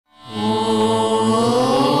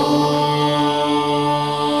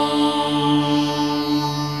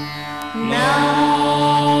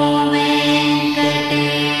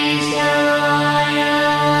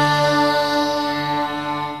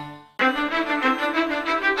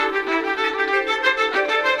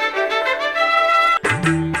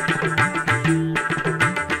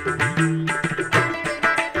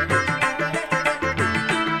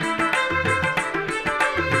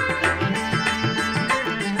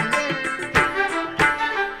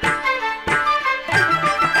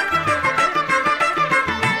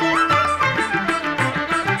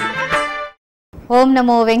ఓం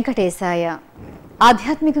నమో వెంకటేశాయ.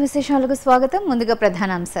 ఆధ్యాత్మిక విశేషాలకు స్వాగతం. ముందుగా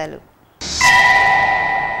ప్రధానాంశాలు.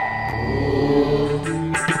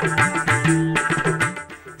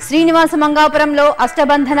 శ్రీనివాస మంగాపురంలో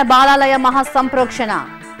అష్టబంధన బాలాలయ మహాసంప్రోక్షణ.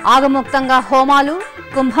 ఆగముక్తంగా హోమాలు,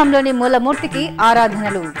 కుంభంలోని మూలమూర్తికి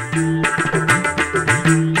ఆరాధనలు.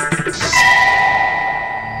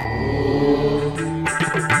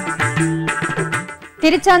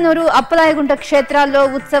 తిరుచానూరు, అప్పలాయగుంట క్షేత్రాల్లో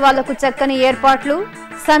ఉత్సవాలకు చక్కని ఏర్పాట్లు.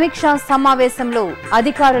 సమీక్షా సమావేశంలో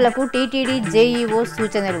అధికారులకు టీటీడీ జేఈఓ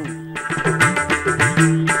సూచనలు.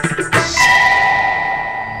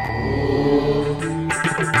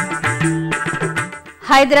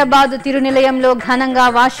 హైదరాబాద్ తిరునిలయంలో ఘనంగా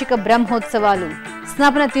వార్షిక బ్రహ్మోత్సవాలు.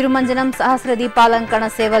 స్నపన తిరుమంజనం, సహస్ర దీపాలంకరణ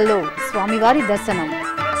సేవల్లో స్వామివారి దర్శనం.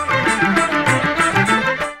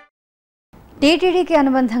 టీటీడీకి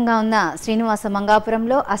అనుబంధంగా ఉన్న శ్రీనివాస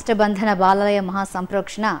మంగాపురంలో అష్టబంధన బాలాలయ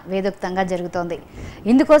మహాసంప్రోక్షణ వేదోక్తంగా జరుగుతోంది.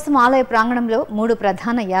 ఇందుకోసం ఆలయ ప్రాంగణంలో 3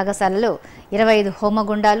 ప్రధాన యాగశాలలో 25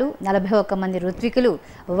 హోమగుండాలు, 41 మంది ఋత్వికులు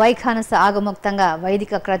వైఖానస ఆగమోక్తంగా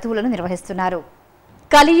వైదిక క్రతువులను నిర్వహిస్తున్నారు.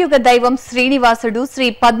 కలియుగ దైవం శ్రీనివాసుడు శ్రీ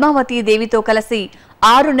పద్మావతీ దేవితో కలిసి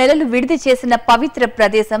 6 నెలలు విడిది చేసిన పవిత్ర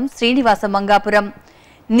ప్రదేశం శ్రీనివాస మంగాపురం.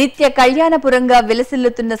 నిత్య కళ్యాణపురంగా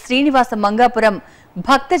విలసిల్లుతున్న శ్రీనివాస మంగాపురం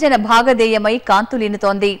భక్తజన భాగధేయమై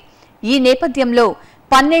కాంతులీనుతోంది. ఈ నేపథ్యంలో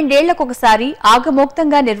 12 ఏళ్లకొకసారి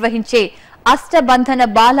ఆగమోక్తంగా నిర్వహించే అష్టబంధన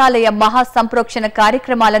బాలాలయ మహాసంప్రోక్షణ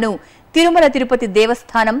కార్యక్రమాలను తిరుమల తిరుపతి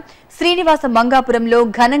దేవస్థానం శ్రీనివాస మంగాపురంలో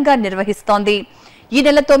ఘనంగా నిర్వహిస్తోంది. ఈ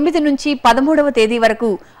నెల 9 నుంచి 13వ తేదీ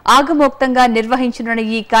వరకు ఆగమోక్తంగా నిర్వహించనున్న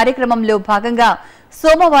ఈ కార్యక్రమంలో భాగంగా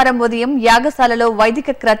సోమవారం ఉదయం యాగశాలలో వైదిక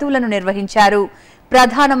క్రతువులను నిర్వహించారు.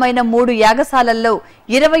 ప్రధానమైన 3 యాగశాలల్లో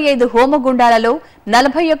 25 హోమగుండాలలో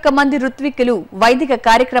 41 మంది ఋత్వికులు వైదిక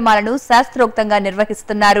కార్యక్రమాలను శాస్త్రోక్తంగా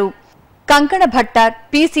నిర్వహిస్తున్నారు. కంకణ భట్టార్,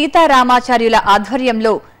 పి సీతారామాచార్యుల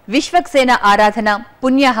ఆధ్వర్యంలో విశ్వక్సేన ఆరాధన,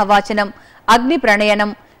 పుణ్యాహవాచనం, అగ్ని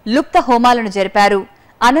ప్రణయనం, లుప్త హోమాలను జరిపారు.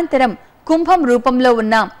 అనంతరం కుంభం రూపంలో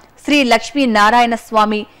ఉన్న శ్రీ లక్ష్మీ నారాయణ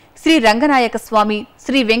స్వామి, శ్రీ రంగనాయక స్వామి,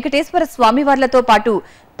 శ్రీ వెంకటేశ్వర స్వామివార్లతో పాటు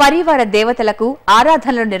పరివార దేవతలకు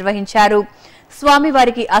ఆరాధనలు నిర్వహించారు.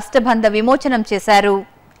 స్వామివారికి అష్టబంధ విమోచనం చేశారు.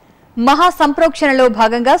 మహాసంప్రోక్షణలో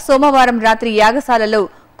భాగంగా సోమవారం రాత్రి యాగశాలలో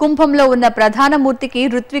కుంభంలో ఉన్న ప్రధాన మూర్తికి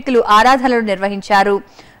ఋత్వికులు ఆరాధనలు నిర్వహించారు.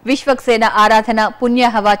 విశ్వక్సేన ఆరాధన,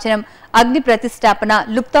 పుణ్యాహవాచనం, అగ్ని ప్రతిష్టాపన,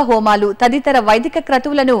 లుప్త హోమాలు తదితర వైదిక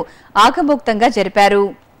క్రతువులను ఆగమోక్తంగా జరిపారు.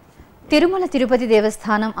 తిరుమల తిరుపతి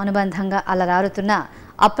దేవస్థానం అనుబంధంగా అలరారుతున్న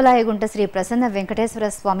అప్పలాయగుంట శ్రీ ప్రసన్న వెంకటేశ్వర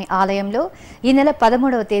స్వామి ఆలయంలో ఈ నెల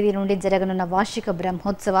 13వ తేదీ నుండి జరగనున్న వార్షిక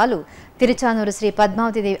బ్రహ్మోత్సవాలు, తిరుచానూరు శ్రీ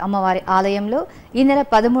పద్మావతిదేవి అమ్మవారి ఆలయంలో ఈ నెల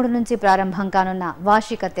 13 నుంచి ప్రారంభం కానున్న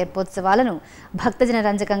వార్షిక తెప్పోత్సవాలను భక్తజన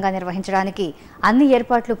రంజకంగా నిర్వహించడానికి అన్ని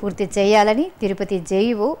ఏర్పాట్లు పూర్తి చేయాలని తిరుపతి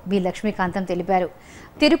జేఈఓ బి లక్ష్మీకాంతం తెలిపారు.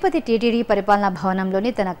 తిరుపతి టీటీడీ పరిపాలనా భవనంలోని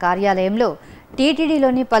తన కార్యాలయంలో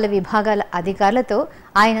టీటీడీలోని పలు విభాగాల అధికారులతో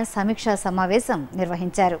ఆయన సమీక్షా సమావేశం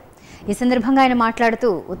నిర్వహించారు. ఈ సందర్భంగా ఆయన మాట్లాడుతూ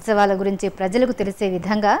ఉత్సవాల గురించి ప్రజలకు తెలిసే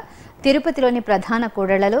విధంగా తిరుపతిలోని ప్రధాన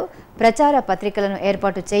కూడళ్లలో ప్రచార పత్రికలను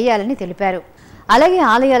ఏర్పాటు చేయాలని తెలిపారు. అలాగే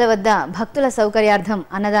ఆలయాల వద్ద భక్తుల సౌకర్యార్థం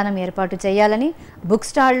అన్నదానం ఏర్పాటు చేయాలని, బుక్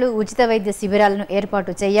స్టాళ్లు, ఉచిత వైద్య శిబిరాలను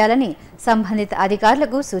ఏర్పాటు చేయాలని సంబంధిత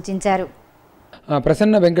అధికారులకు సూచించారు.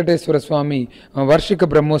 ప్రసన్న వెంకటేశ్వర స్వామి వార్షిక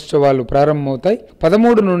బ్రహ్మోత్సవాలు ప్రారంభమవుతాయి.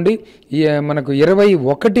 13 నుండి మనకు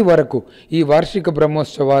 21 వరకు ఈ వార్షిక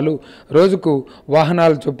బ్రహ్మోత్సవాలు రోజుకు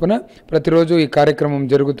వాహనాల చొప్పున ప్రతిరోజు ఈ కార్యక్రమం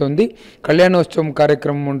జరుగుతుంది. కళ్యాణోత్సవం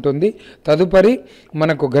కార్యక్రమం ఉంటుంది. తదుపరి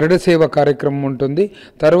మనకు గరుడ సేవ కార్యక్రమం ఉంటుంది.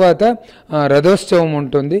 తర్వాత రథోత్సవం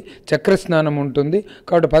ఉంటుంది, చక్రస్నానం ఉంటుంది.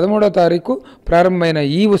 కాబట్టి 13వ తారీఖు ప్రారంభమైన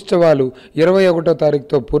ఈ ఉత్సవాలు 21వ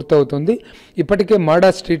తారీఖుతో పూర్తవుతుంది. ఇప్పటికే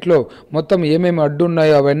మాడా స్ట్రీట్లో మొత్తం ఏమేమి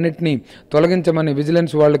అడ్డున్నాయో అవన్నిటినీ తొలగించమని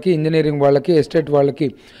విజిలెన్స్ వాళ్ళకి, ఇంజనీరింగ్ వాళ్ళకి, ఎస్టేట్ వాళ్ళకి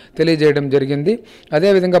తెలియజేయడం జరిగింది.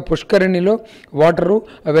 అదేవిధంగా పుష్కరిణిలో వాటరు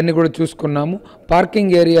అవన్నీ కూడా చూసుకున్నాము.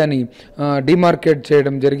 పార్కింగ్ ఏరియాని డిమార్కేట్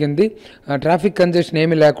చేయడం జరిగింది. ట్రాఫిక్ కంజెషన్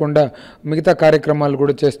ఏమీ లేకుండా మిగతా కార్యక్రమాలు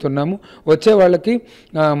కూడా చేస్తున్నాము. వచ్చే వాళ్ళకి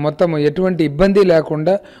మొత్తం ఎటువంటి ఇబ్బంది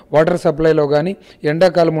లేకుండా వాటర్ సప్లైలో కానీ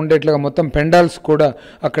ఎండాకాలం ఉండేట్లుగా మొత్తం పెండాల్స్ కూడా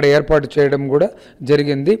అక్కడ ఏర్పాటు చేయడం కూడా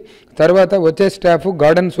జరిగింది. తర్వాత వచ్చే స్టాఫ్,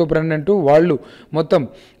 గార్డెన్ సూపరింటెండెంట్ వాళ్ళు మొత్తం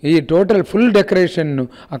ఈ టోటల్ ఫుల్ డెకరేషన్ను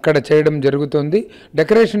అక్కడ చేయడం జరుగుతుంది.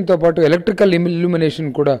 డెకరేషన్తో పాటు ఎలక్ట్రికల్ ఇల్యూమినేషన్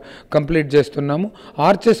కూడా కంప్లీట్ చేస్తున్నాము.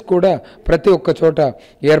 ఆర్చెస్ కూడా ప్రతి ఒక్క చోట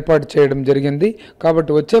ఏర్పాటు చేయడం జరిగింది.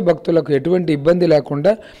 కాబట్టి వచ్చే భక్తులకు ఎటువంటి ఇబ్బంది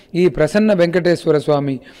లేకుండా ఈ ప్రసన్న వెంకటేశ్వర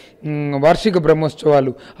స్వామి వార్షిక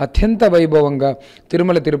బ్రహ్మోత్సవాలు అత్యంత వైభవంగా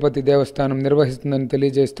తిరుమల తిరుపతి దేవస్థానం నిర్వహిస్తుందని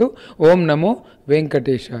తెలియజేస్తూ ఓం నమో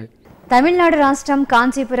వెంకటేశాయ. తమిళనాడు రాష్ట్రం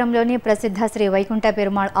కాంచీపురంలోని ప్రసిద్ధ శ్రీ వైకుంఠ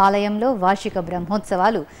పెరుమాళ్ ఆలయంలో వార్షిక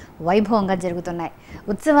బ్రహ్మోత్సవాలు వైభవంగా జరుగుతున్నాయి.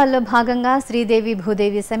 ఉత్సవాల్లో భాగంగా శ్రీదేవి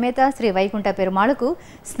భూదేవి సమేత శ్రీ వైకుంఠ పెరుమాళకు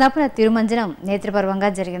స్నపన తిరుమంజనం నేత్రపర్వంగా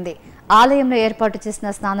జరిగింది. ఆలయంలో ఏర్పాటు చేసిన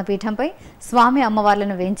స్నానపీఠంపై స్వామి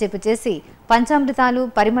అమ్మవార్లను వేంచేపు చేసి పంచామృతాలు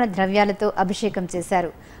పరిమళ ద్రవ్యాలతో అభిషేకం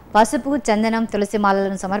చేశారు. పసుపు, చందనం,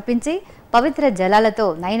 తులసిమాలలను సమర్పించి పవిత్ర జలాలతో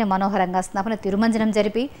నయన మనోహరంగా స్నపన తిరుమంజనం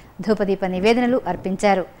జరిపి ధూపదీప నివేదనలు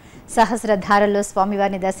అర్పించారు. సహస్రధారల్లో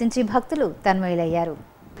స్వామివారిని దర్శించి భక్తులు తన్మయులయ్యారు.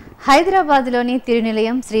 హైదరాబాద్లోని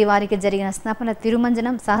తిరునిలయం శ్రీవారికి జరిగిన స్నపన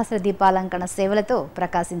తిరుమంజనం సహస్ర దీపాలంకరణ సేవలతో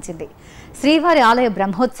ప్రకాశించింది. శ్రీవారి ఆలయ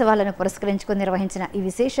బ్రహ్మోత్సవాలను పురస్కరించుకుని నిర్వహించిన ఈ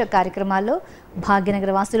విశేష కార్యక్రమాల్లో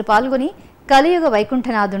భాగ్యనగర వాసులు పాల్గొని కలియుగ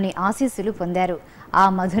వైకుంఠనాథుని ఆశీస్సులు పొందారు. ఆ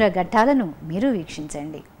మధుర ఘట్టాలను మీరు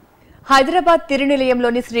వీక్షించండి. హైదరాబాద్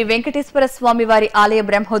తిరునిలయంలోని శ్రీ వెంకటేశ్వర స్వామి వారి ఆలయ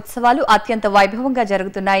బ్రహ్మోత్సవాలు అత్యంత వైభవంగా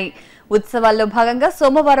జరుగుతున్నాయి. ఉత్సవాల్లో భాగంగా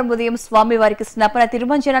సోమవారం ఉదయం స్వామివారికి స్నపన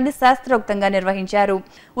తిరుమంజనాన్ని శాస్త్రోక్తంగా నిర్వహించారు.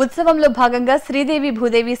 ఉత్సవంలో భాగంగా శ్రీదేవి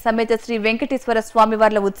భూదేవి సమేత శ్రీ వెంకటేశ్వర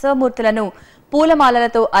స్వామివార్ల ఉత్సవమూర్తులను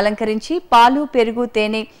పూలమాలలతో అలంకరించి పాలు, పెరుగు,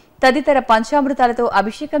 తేనె తదితర పంచామృతాలతో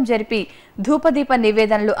అభిషేకం జరిపి ధూపదీప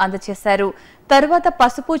నివేదనలు అందజేశారు. తరువాత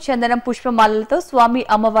పసుపు, చందనం, పుష్పమాలలతో స్వామి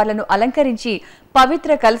అమ్మవార్లను అలంకరించి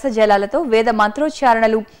పవిత్ర కలస జలాలతో వేద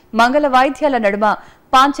మంత్రోచ్చారణలు, మంగళ వాయిద్యాల నడుమ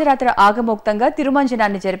పాంచరాత్ర ఆగమోక్తంగా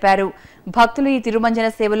తిరుమంజనాన్ని జరిపారు. భక్తులు ఈ తిరుమంజన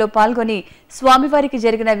సేవలో పాల్గొని స్వామివారికి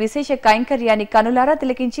జరిగిన విశేష కైంకర్యాన్ని కనులారా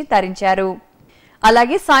తిలకించి తరించారు.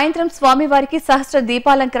 అలాగే సాయంత్రం స్వామివారికి సహస్ర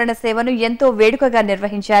దీపాలంకరణ సేవను ఎంతో వేడుకగా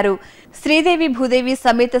నిర్వహించారు. శ్రీదేవి భూదేవి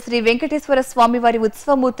సమేత శ్రీ వెంకటేశ్వర స్వామివారి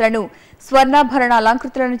ఉత్సవమూర్తులను స్వర్ణాభరణ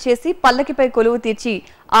అలంకృతులను చేసి పల్లకిపై కొలువు తీర్చి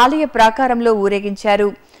ఆలయ ప్రాకారంలో ఊరేగించారు.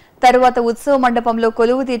 తరువాత ఉత్సవ మండపంలో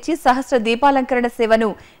కొలువు తీర్చి సహస్ర దీపాలంకరణ సేవను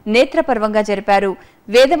నేత్రపర్వంగా జరిపారు.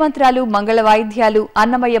 వేదమంత్రాలు, మంగళ వాయిద్యాలు,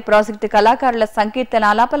 అన్నమయ్య ప్రాజెక్టు కళాకారుల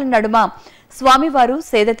సంకీర్తనాలాపల నడుమ స్వామివారు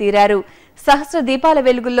సేద తీరారు. సహస్ర దీపాల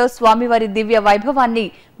వెలుగుల్లో స్వామివారి దివ్య వైభవాన్ని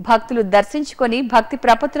భక్తులు దర్శించుకొని భక్తి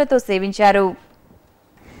ప్రపత్తులతో సేవించారు.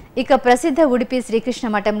 ఇక ప్రసిద్ధ ఉడిపి శ్రీకృష్ణ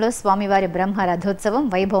మఠంలో స్వామివారి బ్రహ్మ రథోత్సవం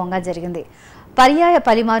వైభవంగా జరిగింది. పర్యాయ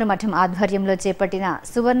పలిమారు మఠం ఆధ్వర్యంలో చేపట్టిన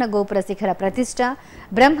సువర్ణ గోపుర శిఖర ప్రతిష్ట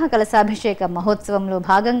బ్రహ్మ కలశాభిషేక మహోత్సవంలో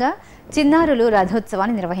భాగంగా చిన్నారులు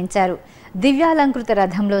రథోత్సవాన్ని నిర్వహించారు. దివ్యాలంకృత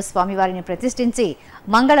రథంలో స్వామివారిని ప్రతిష్ఠించి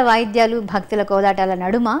మంగళ వాయిద్యాలు, భక్తుల కోలాటాల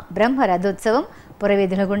నడుమ బ్రహ్మ రథోత్సవం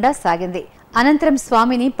పురవీధుల గుండా సాగింది. అనంతరం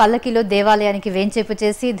స్వామిని పల్లకిలో దేవాలయానికి వేంచేపు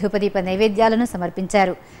చేసి ధూపదీప నైవేద్యాలను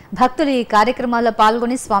సమర్పించారు. భక్తులు ఈ కార్యక్రమాల్లో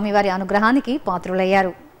పాల్గొని స్వామివారి అనుగ్రహానికి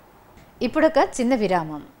పాత్రులయ్యారు. ఇప్పుడొక చిన్న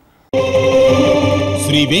విరామం.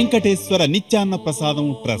 శ్రీ వెంకటేశ్వర నిత్యాన్న ప్రసాదం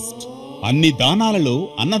ట్రస్ట్ అన్ని దానాలలో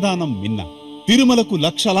అన్నదానం మిన్న. తిరుమలకు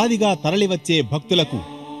లక్షలాదిగా తరలివచ్చే భక్తులకు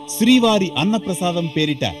శ్రీవారి అన్నప్రసాదం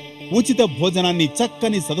పేరిట ఉచిత భోజనాన్ని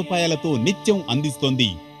చక్కని సదుపాయాలతో నిత్యం అందిస్తోంది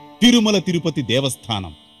తిరుమల తిరుపతి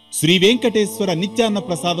దేవస్థానం. శ్రీ వెంకటేశ్వర నిత్యాన్న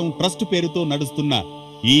ప్రసాదం ట్రస్ట్ పేరుతో నడుస్తున్న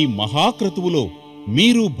ఈ మహాక్రతువులో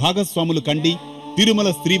మీరు భాగస్వాములు కండి, తిరుమల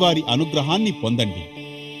శ్రీవారి అనుగ్రహాన్ని పొందండి.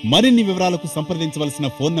 మరిన్ని వివరాలకు సంప్రదించవలసిన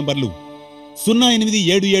ఫోన్ నంబర్లు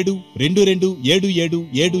 087722777777,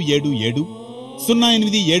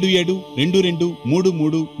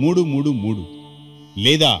 087722333333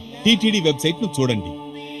 లేదా టీటీడీ వెబ్సైట్ ను చూడండి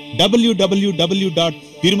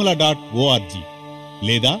www.tirumala.org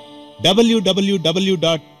లేదా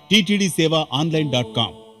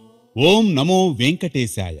www.ttdsevaonline.com. ఓం నమో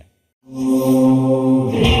వెంకటేశాయ.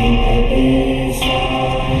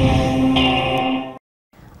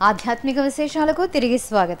 ఆధ్యాత్మిక విశేషాలకు తిరిగి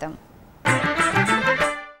స్వాగతం.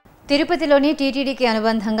 తిరుపతిలోని టీటీడీకి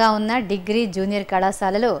అనుబంధంగా ఉన్న డిగ్రీ, జూనియర్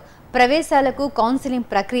కళాశాలలో ప్రవేశాలకు కౌన్సిలింగ్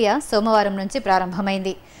ప్రక్రియ సోమవారం నుంచి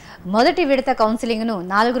ప్రారంభమైంది. మొదటి విడత కౌన్సిలింగ్ను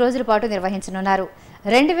 4 రోజుల పాటు నిర్వహించనున్నారు.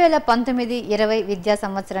 2019-20 విద్యా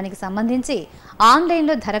సంవత్సరానికి సంబంధించి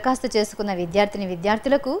ఆన్లైన్లో దరఖాస్తు చేసుకున్న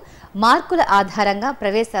విద్యార్థులకు మార్కుల ఆధారంగా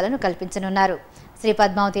ప్రవేశాలను కల్పించనున్నారు. శ్రీ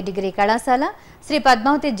పద్మావతి డిగ్రీ కళాశాల, శ్రీ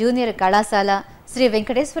పద్మావతి జూనియర్ కళాశాల, శ్రీ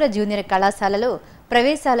వెంకటేశ్వర జూనియర్ కళాశాలలో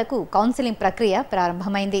ప్రవేశాలకు కౌన్సిలింగ్ ప్రక్రియ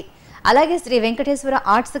ప్రారంభమైంది. అలాగే శ్రీ వెంకటేశ్వర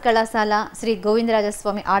ఆర్ట్స్ కళాశాల, శ్రీ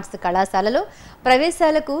గోవిందరాజస్వామి ఆర్ట్స్ కళాశాలలో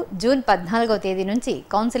ప్రవేశాలకు జూన్ 14వ తేదీ నుంచి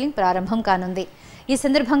కౌన్సిలింగ్ ప్రారంభం కానుంది. ఈ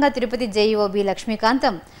సందర్భంగా తిరుపతి జేఈఓ బి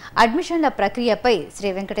లక్ష్మీకాంతం అడ్మిషన్ల ప్రక్రియపై శ్రీ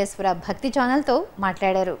వెంకటేశ్వర భక్తి ఛానల్తో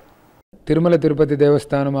మాట్లాడారు. తిరుమల తిరుపతి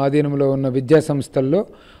దేవస్థానం ఆధీనంలో ఉన్న విద్యా సంస్థల్లో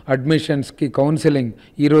అడ్మిషన్స్కి కౌన్సిలింగ్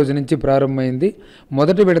ఈ రోజు నుంచి ప్రారంభమైంది.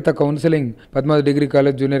 మొదటి విడత counselling Padmavati degree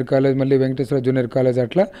college, junior college, మళ్ళీ వెంకటేశ్వర జూనియర్ కాలేజ్,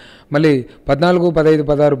 అట్లా మళ్ళీ 14, 15,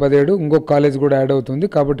 16, 17 ఇంకొక కాలేజ్ కూడా యాడ్ అవుతుంది.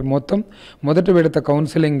 కాబట్టి మొత్తం మొదటి విడత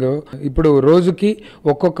కౌన్సిలింగ్ ఇప్పుడు రోజుకి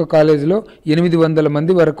ఒక్కొక్క కాలేజీలో 800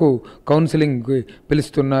 మంది వరకు కౌన్సిలింగ్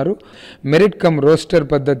పిలుస్తున్నారు. మెరిట్ కమ్ రోస్టర్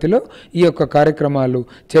పద్ధతిలో ఈ యొక్క కార్యక్రమాలు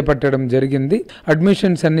చేపట్టడం జరిగింది.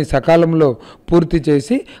 అడ్మిషన్స్ అన్ని సకాలంలో పూర్తి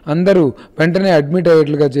చేసి అందరూ వెంటనే అడ్మిట్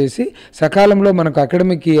అయ్యేట్లుగా చేసి సకాలంలో మనకు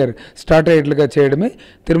అకాడమిక్ ఇయర్ స్టార్ట్ అయ్యేట్లుగా చేయడమే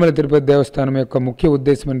తిరుమల తిరుపతి దేవస్థానం యొక్క ముఖ్య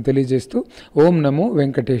ఉద్దేశమని తెలియజేస్తూ ఓం నమో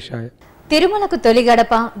వెంకటేశాయ. తిరుమలకు తొలి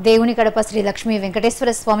గడప దేవుని గడప శ్రీ లక్ష్మీ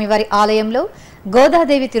వెంకటేశ్వర స్వామి వారి ఆలయంలో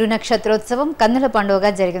గోదాదేవి తిరునక్షత్రోత్సవం కన్నుల పండుగగా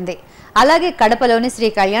జరిగింది. అలాగే కడపలోని శ్రీ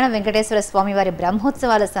కళ్యాణ వెంకటేశ్వర స్వామి వారి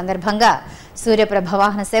బ్రహ్మోత్సవాల సందర్భంగా సూర్యప్రభ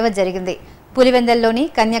వాహన సేవ జరిగింది. పులివెందల్లోని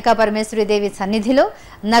కన్యకా పరమేశ్వరీదేవి సన్నిధిలో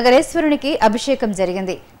నగరేశ్వరునికి అభిషేకం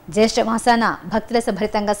జరిగింది. జ్యేష్ఠ మాసాన భక్తుల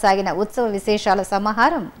భరితంగా సాగిన ఉత్సవ విశేషాల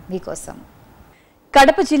సమాహారం మీకోసం.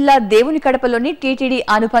 కడప జిల్లా దేవుని కడపలోని టీటీడీ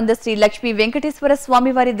అనుబంధ శ్రీ లక్ష్మీ వెంకటేశ్వర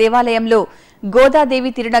స్వామివారి దేవాలయంలో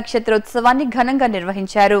గోదాదేవి తిరునక్షత్రోత్సవాన్ని ఘనంగా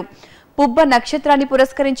నిర్వహించారు. పుబ్బ నక్షత్రాన్ని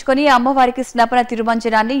పురస్కరించుకుని అమ్మవారికి స్నపన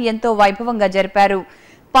తిరుమంజనాన్ని ఎంతో వైభవంగా జరిపారు.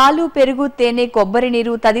 పాలు, పెరుగు, తేనె, కొబ్బరి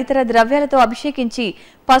నీరు తదితర ద్రవ్యాలతో అభిషేకించి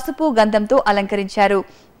పసుపు, గంధంతో అలంకరించారు.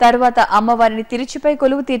 తరువాత అమ్మవారిని తిరుచిపై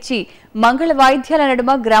కొలువు తీర్చి మంగళ వాయిద్యాల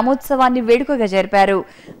నడుమ గ్రామోత్సవాన్ని వేడుకగా జరిపారు.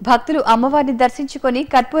 భక్తులు అమ్మవారిని దర్శించుకుని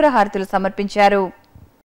కర్పూర హారతులు సమర్పించారు.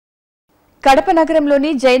 కడప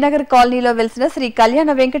నగరంలోని జయనగర్ కాలనీలో వెలిసిన శ్రీ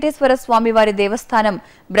కళ్యాణ వెంకటేశ్వర స్వామివారి దేవస్థానం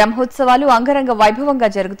బ్రహ్మోత్సవాలు అంగరంగ వైభవంగా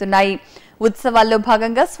జరుగుతున్నాయి. ఉత్సవాల్లో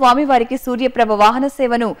భాగంగా స్వామివారికి సూర్యప్రభ వాహన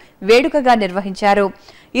సేవను వేడుకగా నిర్వహించారు.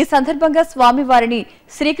 ఈ సందర్భంగా స్వామివారిని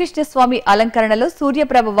శ్రీకృష్ణ స్వామి అలంకరణలో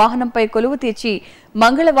సూర్యప్రభ వాహనంపై కొలువు తీర్చి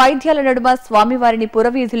మంగళ వాయిద్యాల నడుమ స్వామివారిని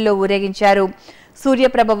పురవీధుల్లో ఊరేగించారు.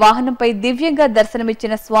 సూర్యప్రభ వాహనంపై దివ్యంగా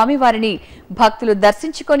దర్శనమిచ్చిన స్వామివారిని భక్తులు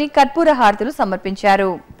దర్శించుకొని కర్పూర హారతులు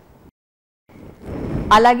సమర్పించారు.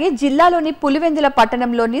 అలాగే జిల్లాలోని పులివెందుల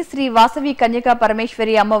పట్టణంలోని శ్రీ వాసవి కన్యకా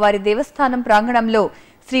పరమేశ్వరి అమ్మవారి దేవస్థానం ప్రాంగణంలో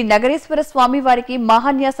శ్రీ నగరేశ్వర స్వామివారికి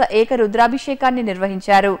మహాన్యాస ఏక రుద్రాభిషేకాన్ని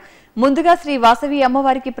నిర్వహించారు. ముందుగా శ్రీ వాసవి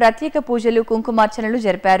అమ్మవారికి ప్రత్యేక పూజలు, కుంకుమార్చనలు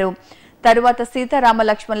జరిపారు. తరువాత సీతారామ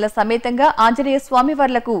లక్ష్మణుల సమేతంగా ఆంజనేయ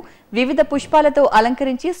స్వామివార్లకు వివిధ పుష్పాలతో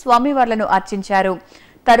అలంకరించి స్వామివార్లను అర్చించారు.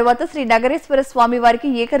 తరువాత శ్రీ నగరేశ్వర స్వామివారికి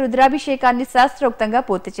ఏకరుద్రాభిషేకాన్ని శాస్త్రోక్తంగా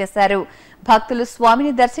పూర్తి చేశారు. భక్తులు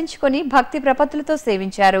స్వామిని దర్శించుకుని భక్తి ప్రపత్తులతో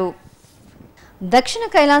సేవించారు. దక్షిణ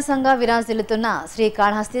కైలాసంగా విరాజిల్లుతున్న శ్రీ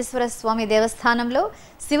కాళహస్తీశ్వర స్వామి దేవస్థానంలో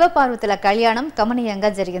శివపార్వతుల కళ్యాణం కమనీయంగా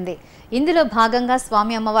జరిగింది. ఇందులో భాగంగా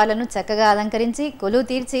స్వామి అమ్మవార్లను చక్కగా అలంకరించి కొలువు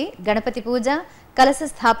తీర్చి గణపతి పూజ, కలశ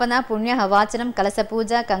స్థాపన, పుణ్యహవాచనం, కలశ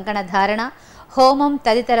పూజ, కంకణ ధారణ, హోమం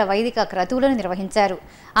తదితర వైదిక క్రతువులను నిర్వహించారు.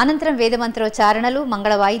 అనంతరం వేదమంత్రోచ్చారణలు,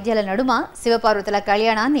 మంగళ వాయిద్యాల నడుమ శివపార్వతుల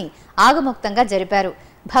కళ్యాణాన్ని ఆగమోక్తంగా జరిపారు.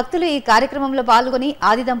 భక్తులు ఈ కార్యక్రమంలో పాల్గొని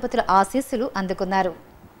ఆది దంపతుల ఆశీస్సులు అందుకున్నారు.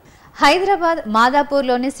 హైదరాబాద్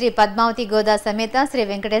మాదాపూర్లోని శ్రీ పద్మావతి గోదా సమేత శ్రీ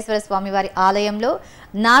వెంకటేశ్వర స్వామివారి ఆలయంలో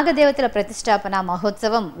నాగదేవతల ప్రతిష్టాపన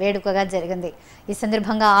మహోత్సవం వేడుకగా జరిగింది. ఈ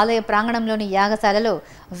సందర్భంగా ఆలయ ప్రాంగణంలోని యాగశాలలో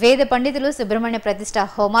వేద పండితులు సుబ్రహ్మణ్య ప్రతిష్ఠా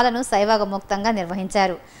హోమాలను శైవాగమోక్తంగా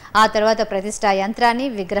నిర్వహించారు. ఆ తర్వాత ప్రతిష్ఠా యంత్రాన్ని,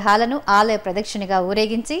 విగ్రహాలను ఆలయ ప్రదక్షిణగా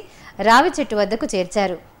ఊరేగించి రావి చెట్టు వద్దకు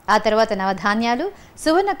చేర్చారు. ఆ తర్వాత నవధాన్యాలు,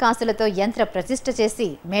 సువర్ణ కాసులతో యంత్ర ప్రతిష్ఠ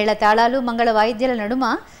చేసి మేళతాళాలు, మంగళ వాయిద్యాల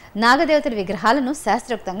నడుమ నాగదేవతల విగ్రహాలను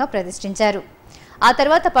శాస్త్రోక్తంగా ప్రతిష్ఠించారు. ఆ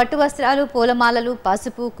తర్వాత పట్టు వస్త్రాలు, పూలమాలలు,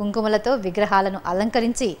 పసుపు, కుంకుమలతో విగ్రహాలను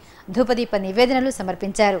అలంకరించి ధూపదీప నివేదనలు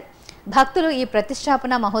సమర్పించారు. భక్తులు ఈ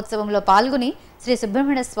ప్రతిష్టాపన మహోత్సవంలో పాల్గొని శ్రీ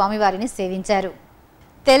సుబ్రహ్మణ్య స్వామివారిని సేవించారు.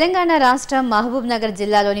 తెలంగాణ రాష్ట్రం మహబూబ్ నగర్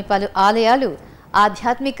జిల్లాలోని పలు ఆలయాలు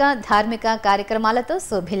ఆధ్యాత్మిక, ధార్మిక కార్యక్రమాలతో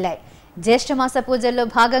శోభిల్లాయి. జ్యేష్ఠమాస పూజల్లో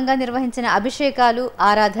భాగంగా నిర్వహించిన అభిషేకాలు,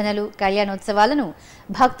 ఆరాధనలు, కళ్యాణోత్సవాలను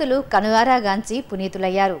భక్తులు కనులారాగాంచి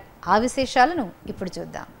పునీతులయ్యారు. ఆ విశేషాలను ఇప్పుడు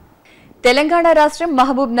చూద్దాం. తెలంగాణ రాష్ట్రం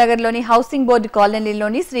మహబూబ్ నగర్లోని హౌసింగ్ బోర్డు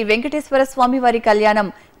కాలనీలోని శ్రీ వెంకటేశ్వర స్వామివారి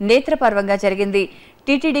కళ్యాణం నేత్రపర్వంగా జరిగింది.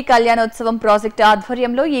 టీటీడీ కళ్యాణోత్సవం ప్రాజెక్టు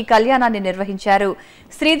ఆధ్వర్యంలో ఈ కళ్యాణాన్ని నిర్వహించారు.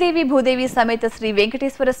 శ్రీదేవి భూదేవి సమేత శ్రీ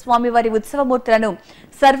వెంకటేశ్వర స్వామివారి ఉత్సవమూర్తులను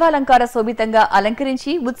సర్వాలంకార శోభితంగా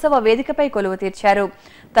అలంకరించి ఉత్సవ వేదికపై కొలువు తీర్చారు.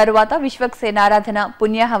 తరువాత విశ్వక్సేనారాధన,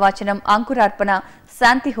 పుణ్యాహవాచనం, అంకురార్పణ,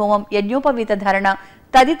 శాంతి హోమం, యజ్ఞోపవీత ధారణ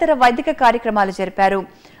తదితర వైదిక కార్యక్రమాలు జరిపారు.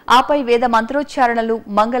 ఆపై వేద మంత్రోచ్చారణలు,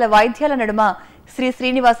 మంగళ వాయిద్యాల నడుమ శ్రీ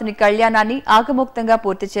శ్రీనివాసుని కళ్యాణాన్ని ఆగమోక్తంగా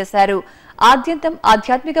పూర్తి చేశారు. ఆద్యంతం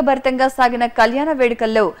ఆధ్యాత్మిక భరితంగా సాగిన కళ్యాణ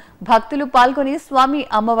వేడుకల్లో భక్తులు పాల్గొని స్వామి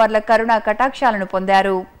అమ్మవార్ల కరుణా కటాక్షాలను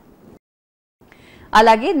పొందారు.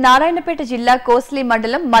 అలాగే నారాయణపేట జిల్లా కోస్లీ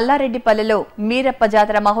మండలం మల్లారెడ్డిపల్లెలో మీరప్ప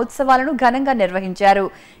జాతర మహోత్సవాలను ఘనంగా నిర్వహించారు.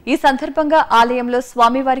 ఈ సందర్భంగా ఆలయంలో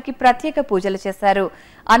స్వామివారికి ప్రత్యేక పూజలు చేశారు.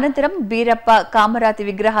 అనంతరం బీరప్ప కామరాతి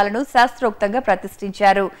విగ్రహాలను శాస్త్రోక్తంగా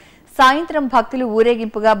ప్రతిష్ఠించారు. సాయంత్రం భక్తులు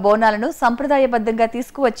ఊరేగింపుగా బోనాలను సంప్రదాయబద్ధంగా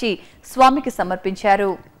తీసుకువచ్చి స్వామికి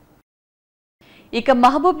సమర్పించారు. ఇక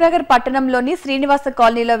మహబూబ్ నగర్ పట్టణంలోని శ్రీనివాస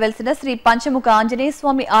కాలనీలో వెలిసిన శ్రీ పంచముఖ ఆంజనేయ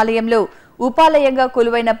స్వామి ఆలయంలో ఉపాలయంగా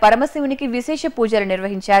కొలువైన పరమశివునికి విశేష పూజలు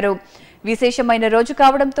నిర్వహించారు. విశేషమైన రోజు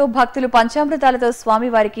కావడంతో భక్తులు పంచామృతాలతో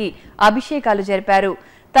స్వామివారికి అభిషేకాలు జరిపారు.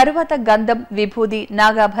 తరువాత గంధం, విభూది,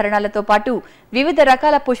 నాగాభరణాలతో పాటు వివిధ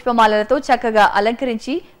రకాల పుష్పమాలలతో చక్కగా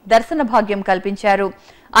అలంకరించి దర్శన భాగ్యం కల్పించారు.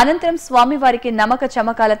 అనంతరం స్వామివారికి నమక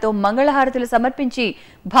చమకాలతో మంగళహారతులు సమర్పించి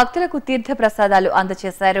భక్తులకు తీర్థ ప్రసాదాలు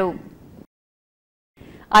అందజేశారు.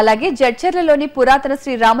 అలాగే జడ్చర్లలోని పురాతన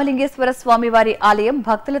శ్రీ రామలింగేశ్వర స్వామివారి ఆలయం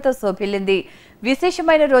భక్తులతో శోభిల్లింది.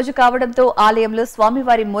 విశేషమైన రోజు కావడంతో ఆలయంలో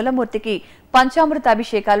స్వామివారి మూలమూర్తికి పంచామృత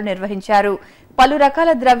అభిషేకాలు నిర్వహించారు. పలు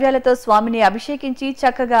రకాల ద్రవ్యాలతో స్వామిని అభిషేకించి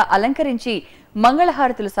చక్కగా అలంకరించి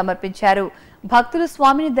మంగళహారతులు సమర్పించారు. భక్తులు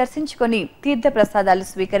స్వామిని దర్శించుకొని తీర్థ ప్రసాదాలు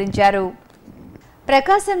స్వీకరించారు.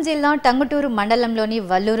 ప్రకాశం జిల్లా టంగుటూరు మండలంలోని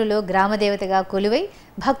వల్లూరులో గ్రామదేవతగా కొలువై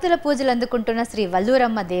భక్తుల పూజలు అందుకుంటున్న శ్రీ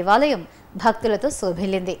వల్లూరమ్మ దేవాలయం భక్తులతో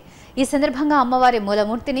శోభిల్లింది. ఈ సందర్భంగా అమ్మవారి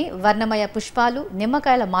మూలమూర్తిని వర్ణమయ పుష్పాలు,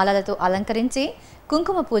 నిమ్మకాయల మాలలతో అలంకరించి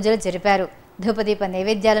కుంకుమ పూజలు జరిపారు. ధూపదీప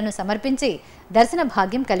నైవేద్యాలను సమర్పించి దర్శన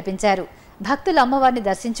భాగ్యం కల్పించారు. భక్తులు అమ్మవారిని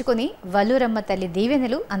దర్శించుకుని వల్లూరమ్మ తల్లి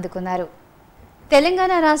దీవెనలు అందుకున్నారు.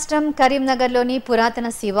 తెలంగాణ రాష్ట్రం కరీంనగర్లోని పురాతన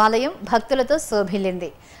శివాలయం భక్తులతో శోభిల్లింది.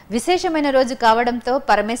 విశేషమైన రోజు కావడంతో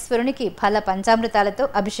పరమేశ్వరునికి ఫల పంచామృతాలతో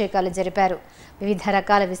అభిషేకాలు జరిపారు. వివిధ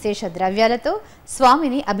రకాల విశేష ద్రవ్యాలతో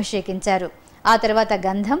స్వామిని అభిషేకించారు. ఆ తర్వాత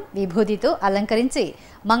గంధం, విభూతితో అలంకరించి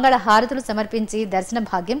మంగళ హారతులు సమర్పించి దర్శన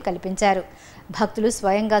భాగ్యం కల్పించారు. భక్తులు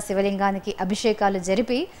స్వయంగా శివలింగానికి అభిషేకాలు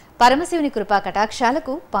జరిపి పరమశివుని కృపా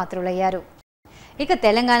కటాక్షాలకు పాత్రులయ్యారు. ఇక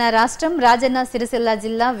తెలంగాణ రాష్ట్రం రాజన్న సిరిసిల్ల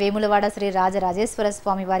జిల్లా వేములవాడ శ్రీ రాజరాజేశ్వర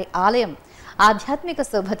స్వామివారి ఆలయం ఆధ్యాత్మిక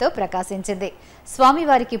శోభతో ప్రకాశించింది.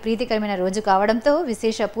 స్వామివారికి ప్రీతికరమైన రోజు కావడంతో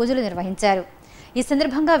విశేష పూజలు నిర్వహించారు. ఈ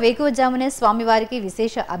సందర్భంగా వేకువజామునే స్వామివారికి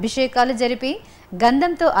విశేష అభిషేకాలు జరిపి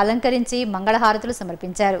గంధంతో అలంకరించి మంగళహారతులు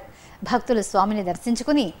సమర్పించారు. భక్తులు స్వామిని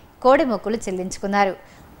దర్శించుకుని కోడె మొక్కులు చెల్లించుకున్నారు.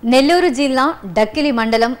 నెల్లూరు జిల్లా డక్కిలి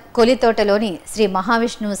మండలం కొలితోటలోని శ్రీ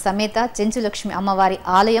మహావిష్ణువు సమేత చెంచులక్ష్మి అమ్మవారి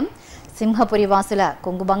ఆలయం సింహపురి వాసుల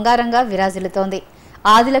కొంగు బంగారంగా విరాజిల్లుతోంది.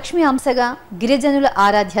 ఆదిలక్ష్మి అంశగా, గిరిజనుల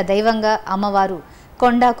ఆరాధ్య దైవంగా అమ్మవారు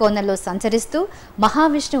కొండా కోనల్లో సంచరిస్తూ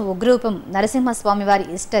మహావిష్ణువు ఉగ్రరూపం నరసింహస్వామివారి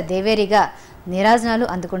ఇష్ట దేవేరిగా నీరాజనాలు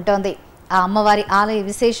అందుకుంటోంది. ఆ అమ్మవారి ఆలయ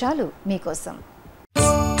విశేషాలు మీకోసం.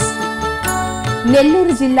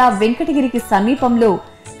 నెల్లూరు జిల్లా వెంకటగిరికి సమీపంలో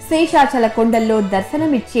శేషాచల కొండల్లో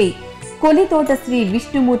దర్శనమిచ్చే కొలితోట శ్రీ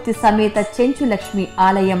విష్ణుమూర్తి సమేత చెంచులక్ష్మి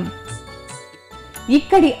ఆలయం.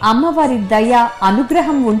 ఇక్కడి అమ్మవారి దయ,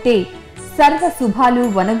 అనుగ్రహం ఉంటే సర్వ శుభాలు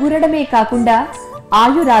వనగూరడమే కాకుండా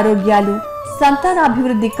ఆయురారోగ్యాలు,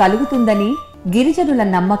 సంతానాభివృద్ధి కలుగుతుందని గిరిజనుల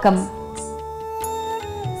నమ్మకం.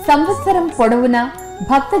 సంవత్సరం పొడవునా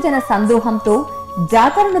భక్తజన సందోహంతో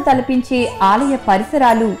జాతరను తలపించే ఆలయ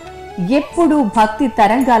పరిసరాలు ఎప్పుడూ భక్తి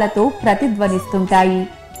తరంగాలతో ప్రతిధ్వనిస్తుంటాయి.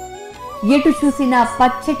 ఎటు చూసినా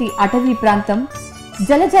పచ్చటి అటవీ ప్రాంతం,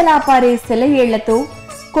 జలజలాపారే సెలయేళ్లతో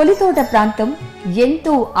కొలితోట ప్రాంతం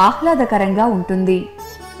ఎంతో ఆహ్లాదకరంగా ఉంటుంది.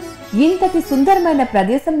 ఇంతటి సుందరమైన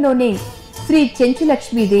ప్రదేశంలోనే శ్రీ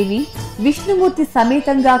చెంచులక్ష్మీదేవి విష్ణుమూర్తి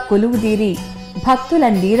సమేతంగా కొలువుదీరి భక్తుల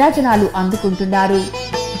నీరాజనాలు అందుకుంటున్నారు.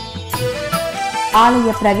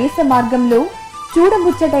 ఆలయ ప్రవేశ మార్గంలో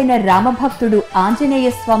చూడముచ్చటైన రామభక్తుడు ఆంజనేయ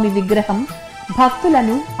స్వామి విగ్రహం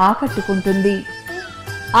భక్తులను ఆకట్టుకుంటుంది.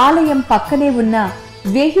 ఆలయం పక్కనే ఉన్న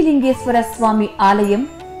వేహిలింగేశ్వర స్వామి ఆలయం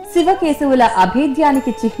శివకేశవుల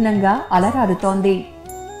అభేద్యానికి చిహ్నంగా అలరారుతోంది.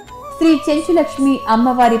 శ్రీ చెంచులక్ష్మి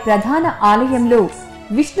అమ్మవారి ప్రధాన ఆలయంలో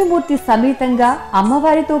విష్ణుమూర్తి సమేతంగా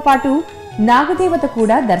అమ్మవారితో పాటు నాగదేవత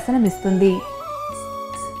కూడా దర్శనమిస్తుంది.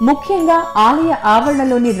 ముఖ్యంగా ఆలయ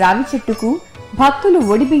ఆవరణలోని రావి చెట్టుకు భక్తులు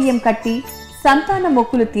ఒడిబియ్యం కట్టి సంతాన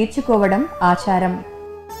మొక్కులు తీర్చుకోవడం ఆచారం.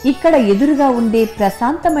 ఇక్కడ ఎదురుగా ఉండే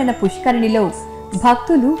ప్రశాంతమైన పుష్కరిణిలో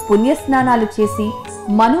భక్తులు పుణ్యస్నానాలు చేసి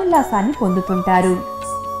మనోల్లాసాన్ని పొందుతుంటారు.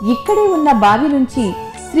 ఇక్కడే ఉన్న బావి నుంచి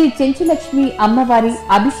శ్రీ చెంచులక్ష్మి అమ్మవారి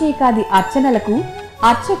అభిషేకాది అర్చనలకు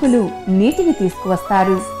అర్చకులు నీటిని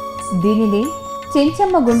తీసుకువస్తారు. దీనినే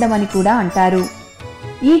చెంచమ్మ గుండం అని కూడా అంటారు.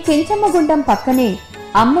 ఈ చెంచమ్మ గుండం పక్కనే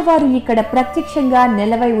అమ్మవారు ఇక్కడ ప్రత్యక్షంగా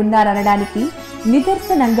నెలవై ఉన్నారనడానికి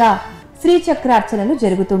నిదర్శనంగా శ్రీచక్రార్చనలు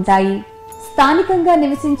జరుగుతుంటాయి. స్థానికంగా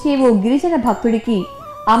నివసించే ఓ గిరిజన భక్తుడికి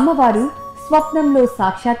అమ్మవారు స్వప్నంలో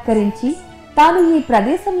సాక్షాత్కరించి తాను ఈ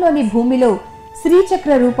ప్రదేశంలోని భూమిలో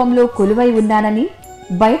శ్రీచక్ర రూపంలో కొలువై ఉన్నానని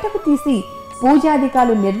బయటకు తీసి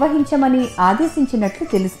పూజాధికాలు నిర్వహించమని ఆదేశించినట్లు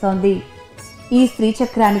తెలుస్తోంది. ఈ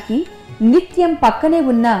శ్రీచక్రానికి నిత్యం పక్కనే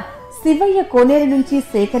ఉన్న శివయ్య కోనేరు నుంచి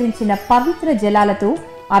సేకరించిన పవిత్ర జలాలతో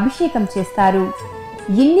అభిషేకం చేస్తారు.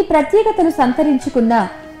 ఇన్ని ప్రత్యేకతలు సంతరించుకున్న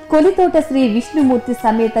కొలితోట శ్రీ విష్ణుమూర్తి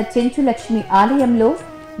సమేత చెంచులక్ష్మి ఆలయంలో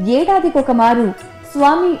ఏడాదికొక మారు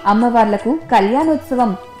స్వామి అమ్మవార్లకు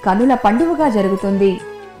కళ్యాణోత్సవం కనుల పండువగా జరుగుతుంది.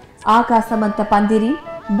 ఆకాశమంత పందిరి,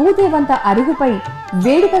 భూదేవంత అరుగుపై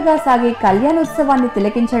వేడుకగా సాగే కళ్యాణోత్సవాన్ని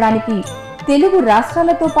తిలకించడానికి తెలుగు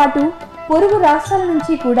రాష్ట్రాలతో పాటు పొరుగు రాష్ట్రాల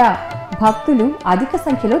నుంచి కూడా భక్తులు అధిక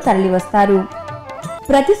సంఖ్యలో తరలివస్తారు.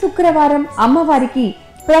 ప్రతి శుక్రవారం అమ్మవారికి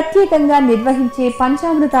ప్రత్యేకంగా నిర్వహించే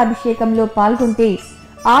పంచామృతాభిషేకంలో పాల్గొంటే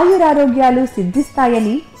ఆయురారోగ్యాలు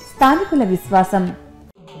సిద్ధిస్తాయని స్థానికుల విశ్వాసం.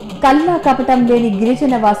 కల్లా కపటం లేని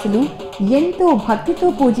గిరిజన వాసులు ఎంతో భక్తితో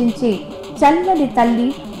పూజించే చల్లని తల్లి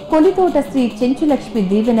కొలితోట శ్రీ చెంచులక్ష్మి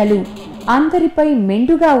దీవెనలు అందరిపై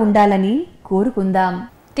మెండుగా ఉండాలని కోరుకుందాం.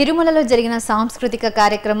 తిరుమలలో జరిగిన సాంస్కృతిక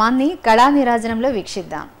కార్యక్రమాన్ని కళా నీరాజనంలో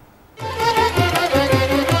వీక్షిద్దాం.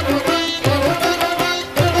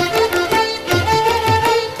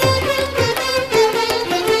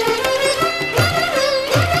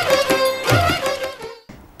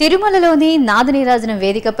 తిరుమలలోని నాదనీరాజనం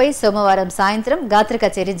వేదికపై సోమవారం సాయంత్రం గాత్ర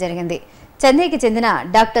కచేరీ జరిగింది. చెన్నైకి చెందిన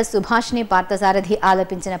డాక్టర్ సుభాషిణి పార్థసారథి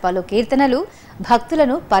ఆలపించిన పలు కీర్తనలు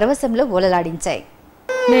భక్తులను పరవశంలో ఓలలాడించాయి.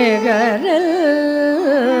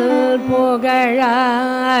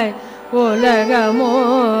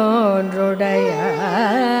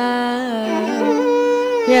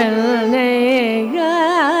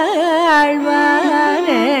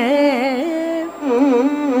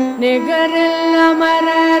 நிகரில்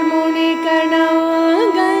அமரர்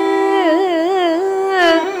முனிகணங்கள்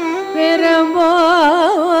விரும்போ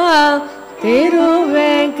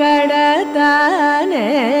తిరువేంకటతానే.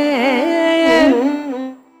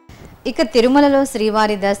 ఇక తిరుమలలో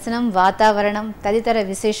శ్రీవారి దర్శనం, వాతావరణం తదితర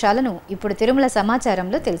విశేషాలను ఇప్పుడు తిరుమల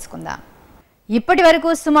సమాచారంలో తెలుసుకుందాం. ఇప్పటి వరకు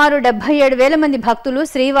సుమారు 77,000 మంది భక్తులు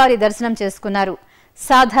శ్రీవారి దర్శనం చేసుకున్నారు.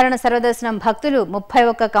 సాధారణ సర్వదర్శనం భక్తులు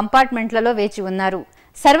 31 కంపార్ట్మెంట్లలో వేచి ఉన్నారు.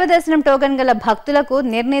 సర్వదర్శనం టోకెన్ గల భక్తులకు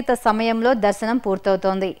నిర్ణీత సమయంలో దర్శనం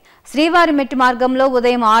పూర్తవుతోంది. శ్రీవారి మెట్టి మార్గంలో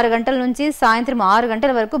ఉదయం 6 గంటల నుంచి సాయంత్రం 6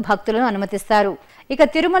 గంటల వరకు భక్తులను అనుమతిస్తారు. ఇక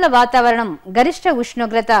తిరుమల వాతావరణం గరిష్ట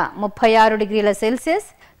ఉష్ణోగ్రత 36 డిగ్రీల సెల్సియస్,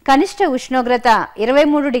 కనిష్ట ఉష్ణోగ్రత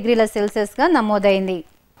 23 డిగ్రీల సెల్సియస్ గా నమోదైంది.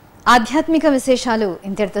 ఆధ్యాత్మిక విశేషాలు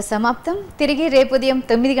ఇంతటితో సమాప్తం. తిరిగి రేపు ఉదయం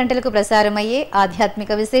 9 గంటలకు ప్రసారమయ్యే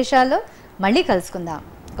ఆధ్యాత్మిక విశేషాల్లో మళ్ళీ కలుసుకుందాం.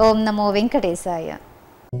 ఓం నమో వెంకటేశాయ.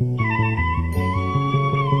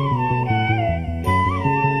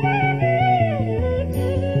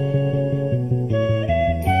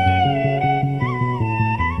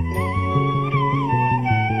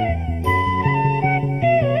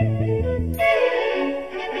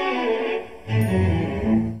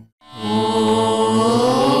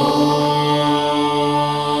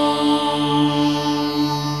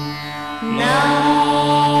 నా